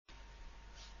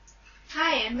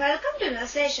and welcome to the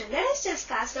session. Let us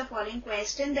discuss the following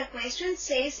question. The question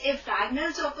says if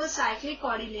diagonals of a cyclic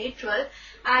quadrilateral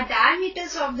are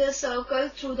diameters of the circle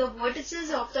through the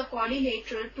vertices of the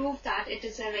quadrilateral, prove that it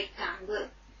is a rectangle.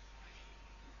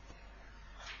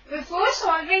 Before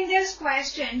solving this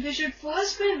question, we should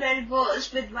first be well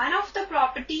versed with one of the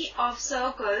property of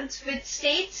circles which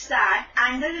states that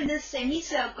angle in a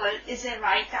semicircle is a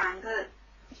right angle.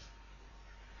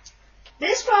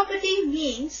 This property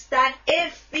means that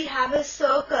if we have a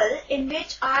circle in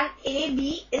which arc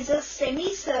AB is a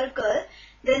semicircle,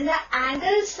 then the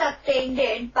angle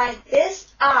subtended by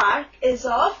this arc is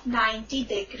of 90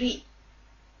 degree.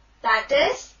 That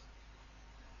is,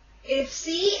 if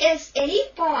C is any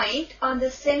point on the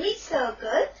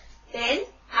semicircle, then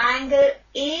angle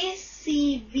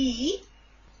ACB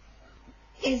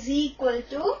is equal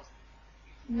to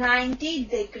 90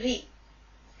 degree.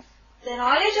 The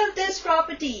knowledge of this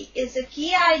property is the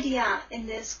key idea in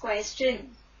this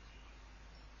question.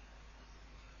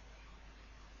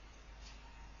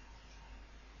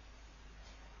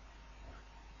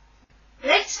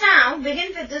 Let's now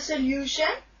begin with the solution.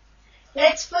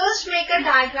 Let's first make a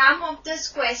diagram of this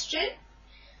question.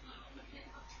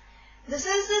 This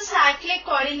is the cyclic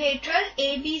quadrilateral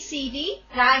ABCD.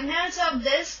 Diagonals of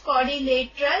this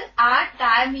quadrilateral are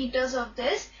diameters of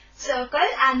this circle,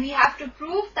 and we have to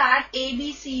prove that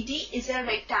ABCD is a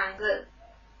rectangle.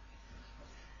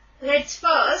 Let's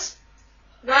first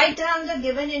write down the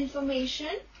given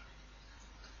information.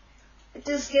 It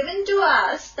is given to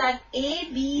us that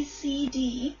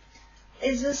ABCD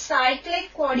is a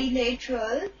cyclic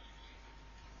quadrilateral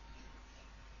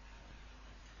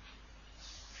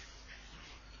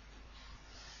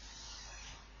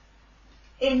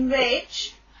in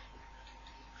which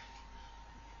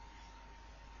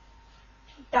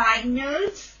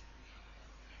diagonals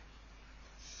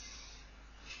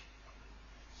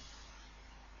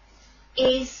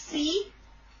AC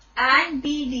and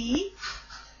BD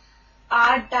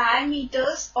are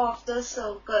diameters of the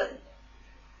circle.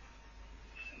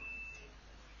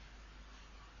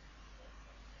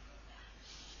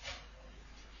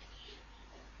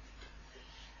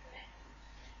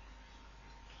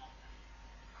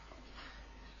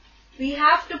 We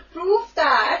have to prove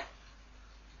that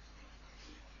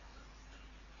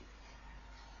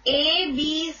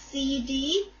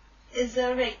ABCD is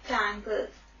a rectangle.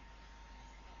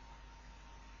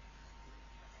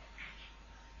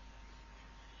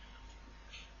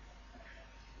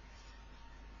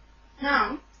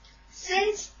 Now,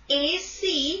 since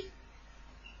AC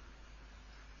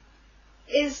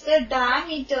is the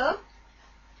diameter,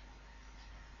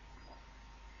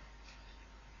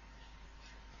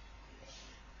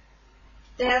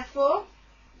 therefore,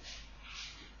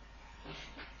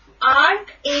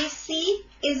 arc AC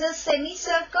is a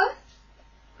semicircle,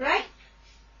 right?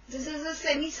 This is a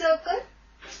semicircle.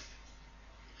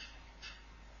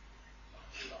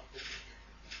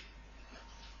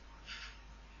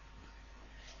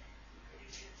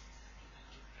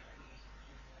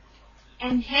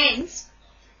 And hence,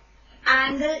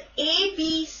 angle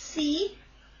ABC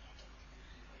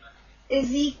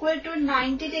is equal to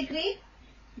 90 degree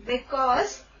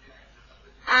because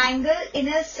angle in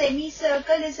a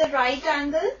semicircle is a right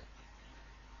angle.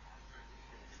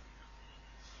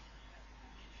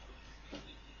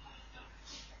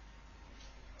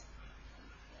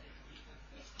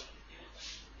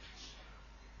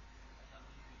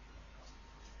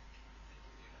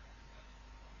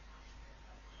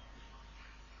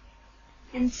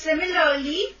 And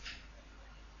similarly,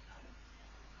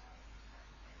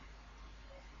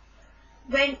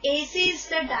 when AC is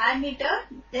the diameter,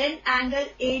 then angle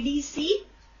ADC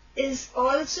is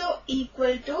also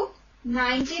equal to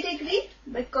 90 degree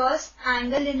because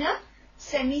angle in a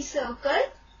semicircle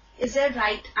is a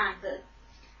right angle.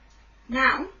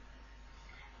 Now,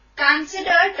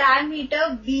 consider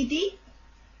diameter BD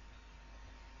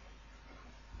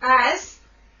as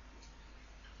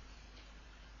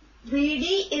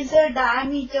BD is a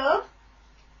diameter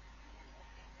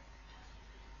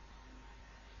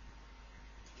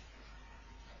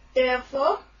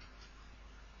therefore,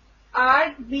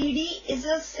 arc BD is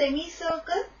a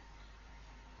semicircle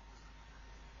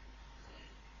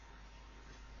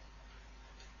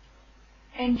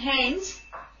and hence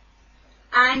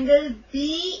angle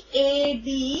BAB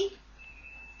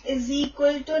is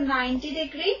equal to 90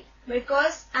 degree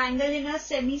because angle in a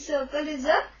semicircle is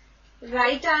a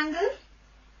right angle.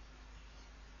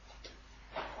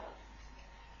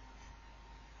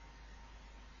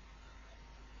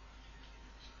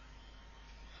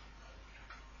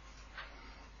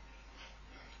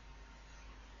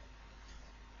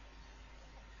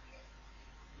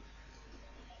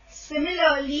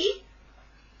 Similarly,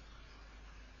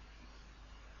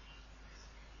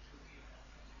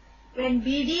 when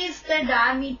BD is the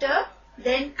diameter,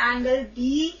 then angle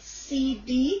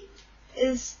BCD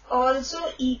is also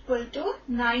equal to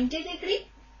 90 degree.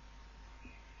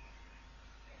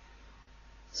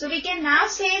 So we can now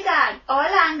say that all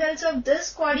angles of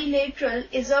this quadrilateral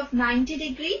is of 90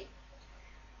 degree,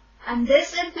 and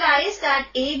this implies that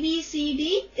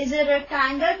ABCD is a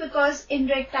rectangle because in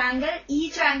rectangle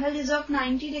each angle is of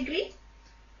 90 degree.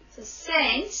 So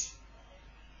since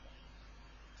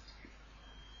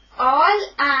all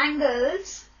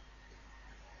angles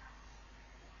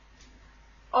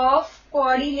of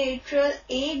quadrilateral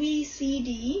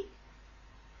ABCD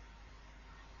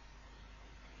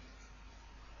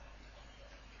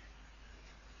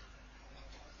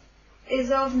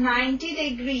is of 90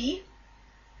 degree,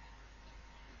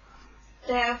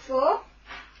 therefore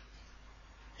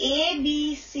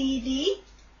ABCD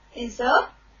is a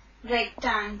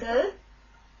rectangle,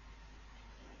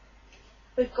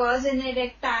 because in a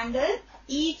rectangle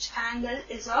each angle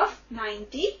is of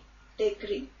 90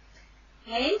 degree.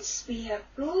 Hence we have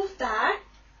proved that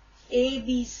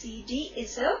ABCD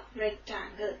is a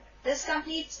rectangle. This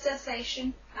completes the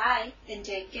session. Bye and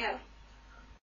take care.